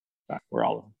We're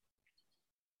all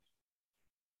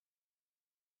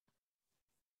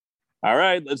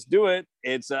right. Let's do it.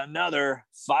 It's another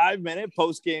 5-minute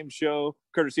post-game show,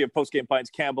 courtesy of Post Game Pints,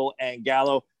 Campbell and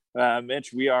Gallo.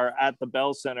 Mitch, we are at the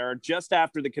Bell Center just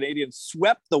after the Canadiens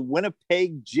swept the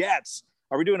Winnipeg Jets.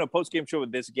 Are we doing a post-game show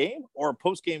of this game or a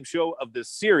post-game show of this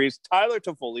series? Tyler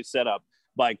Toffoli set up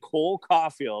by Cole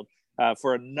Caulfield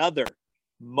for another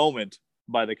moment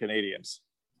by the Canadiens.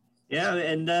 Yeah,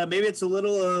 and maybe it's a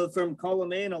little from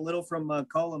column A and a little from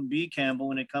column B, Campbell,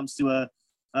 when it comes to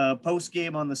a post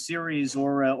game on the series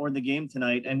or the game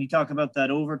tonight. And you talk about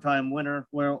that overtime winner.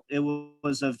 Well, it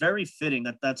was very fitting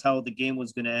that that's how the game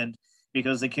was going to end,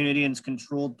 because the Canadiens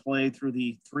controlled play through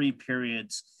the 3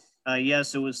 periods.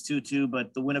 Yes, it was 2-2,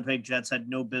 but the Winnipeg Jets had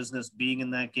no business being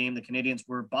in that game. The Canadiens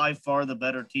were by far the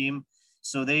better team,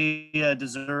 so they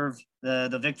deserved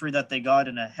the victory that they got,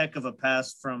 and a heck of a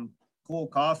pass from Cole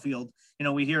Caulfield. You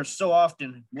know, we hear so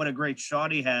often what a great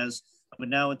shot he has, but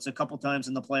now it's a couple times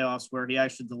in the playoffs where he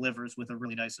actually delivers with a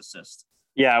really nice assist.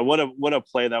 Yeah, what a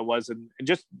play that was, and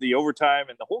just the overtime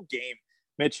and the whole game,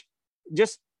 Mitch.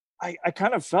 Just I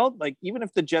kind of felt like even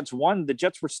if the Jets won, the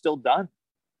Jets were still done.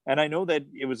 And I know that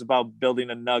it was about building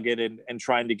a nugget and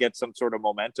trying to get some sort of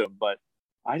momentum, but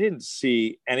I didn't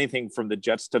see anything from the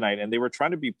Jets tonight. And they were trying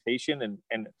to be patient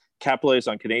and capitalize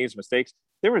on Canadians' mistakes.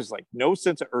 There was like no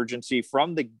sense of urgency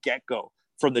from the get-go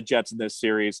from the Jets in this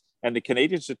series. And the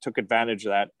Canadians just took advantage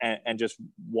of that and just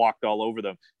walked all over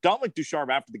them. Dominic Ducharme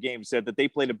after the game said that they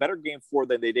played a better game 4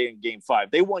 than they did in game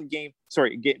 5. They won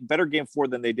better game 4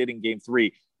 than they did in game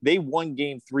 3. They won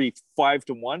game 3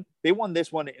 5-1. They won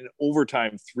this one in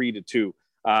overtime 3-2.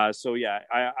 So yeah,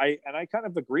 I kind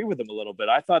of agree with them a little bit.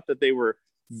 I thought that they were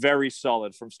very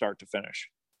solid from start to finish.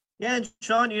 Yeah,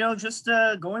 Sean, just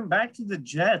going back to the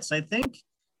Jets, I think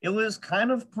it was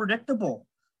kind of predictable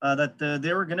that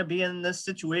they were going to be in this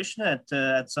situation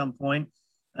at some point.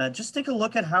 Just take a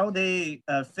look at how they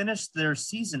finished their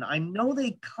season. I know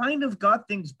they kind of got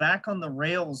things back on the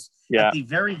rails at the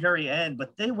very, very end,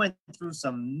 but they went through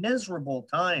some miserable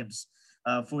times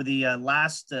for the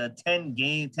last 10,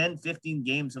 15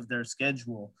 games of their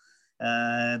schedule.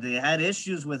 They had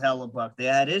issues with Hellebuck. They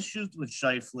had issues with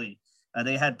Scheifele.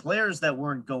 They had players that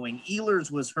weren't going. Ehlers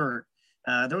was hurt.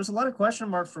 There was a lot of question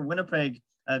marks for Winnipeg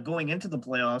going into the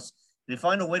playoffs. They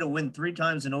find a way to win 3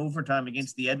 times in overtime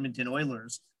against the Edmonton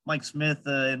Oilers. Mike Smith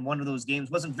in one of those games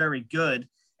wasn't very good,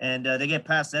 and they get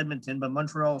past Edmonton, but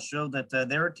Montreal showed that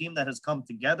they're a team that has come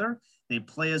together. They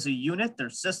play as a unit. Their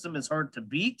system is hard to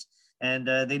beat, and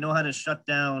they know how to shut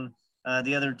down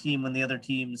the other team when the other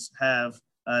teams have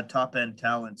top-end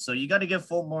talent. So you got to give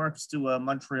full marks to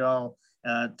Montreal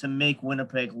to make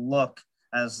Winnipeg look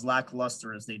as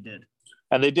lackluster as they did.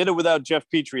 And they did it without Jeff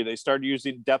Petrie. They started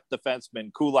using depth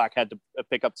defensemen. Kulak had to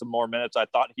pick up some more minutes. I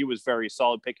thought he was very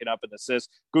solid picking up an assist.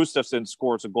 Gustafsson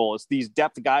scores a goal. It's these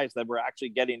depth guys that were actually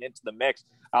getting into the mix.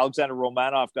 Alexander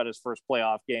Romanov got his first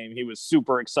playoff game. He was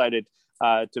super excited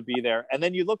to be there. And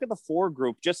then you look at the 4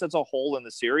 group just as a whole in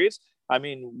the series. I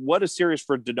mean, what a series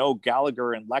for Danault,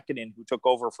 Gallagher, and Lehkonen, who took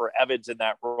over for Evans in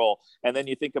that role. And then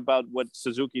you think about what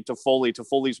Suzuki,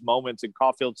 Toffoli's moments, and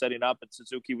Caulfield setting up, and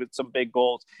Suzuki with some big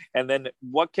goals. And then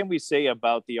what can we say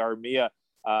about the Armia,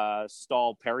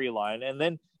 Stahl, Perry line? And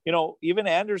then, even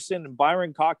Anderson and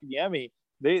Byron Kotkaniemi,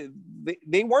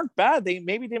 they weren't bad. They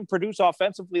maybe didn't produce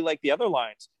offensively like the other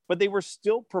lines, but they were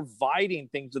still providing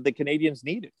things that the Canadians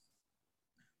needed.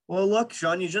 Well, look,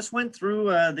 Sean, you just went through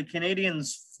the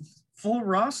Canadians' full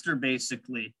roster,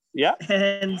 basically. Yeah.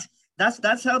 And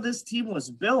that's how this team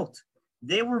was built.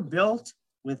 They were built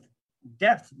with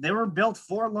depth. They were built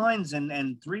 4 lines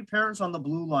and 3 pairs on the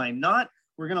blue line. Not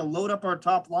we're going to load up our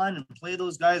top line and play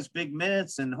those guys big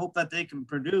minutes and hope that they can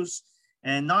produce.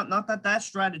 And not that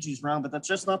strategy's wrong, but that's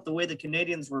just not the way the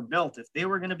Canadians were built. If they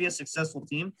were going to be a successful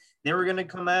team, they were going to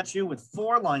come at you with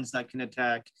 4 lines that can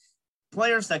attack,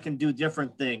 players that can do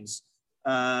different things,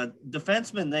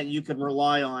 defensemen that you could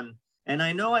rely on. And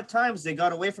I know at times they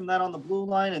got away from that on the blue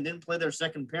line and didn't play their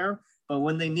second pair, but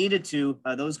when they needed to,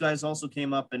 those guys also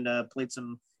came up and played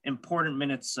some important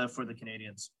minutes for the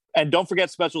Canadians. And don't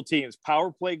forget special teams,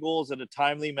 power play goals in a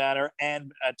timely manner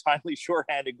and timely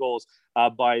shorthanded goals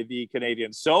by the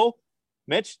Canadians. So,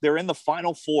 Mitch, they're in the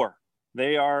Final 4.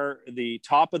 They are the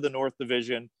top of the North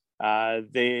Division.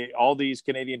 All these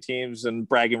Canadian teams and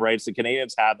bragging rights, the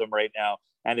Canadians have them right now,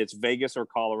 and it's Vegas or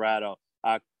Colorado.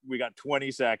 We got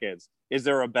 20 seconds. Is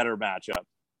there a better matchup?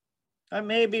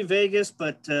 Maybe Vegas,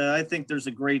 but I think there's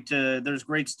great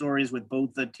stories with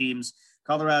both the teams.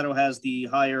 Colorado has the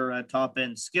higher top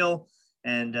end skill,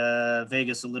 and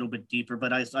Vegas a little bit deeper,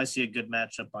 but I see a good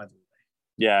matchup either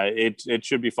way. Yeah, it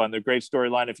should be fun. They're a great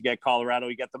storyline. If you get Colorado,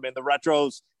 you get them in the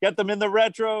retros. Get them in the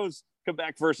retros.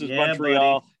 Quebec versus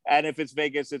Montreal. Buddy. And if it's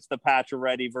Vegas, it's the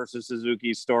Pacioretty versus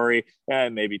Suzuki story.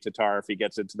 And maybe Tatar if he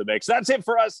gets into the mix. That's it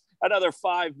for us. Another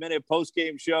 5-minute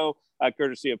post-game show,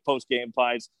 courtesy of Post Game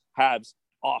Pies. Habs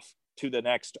off to the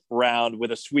next round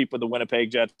with a sweep of the Winnipeg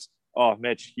Jets. Oh,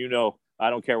 Mitch, I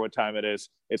don't care what time it is.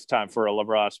 It's time for a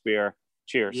lacrosse beer.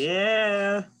 Cheers.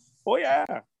 Yeah. Oh, yeah.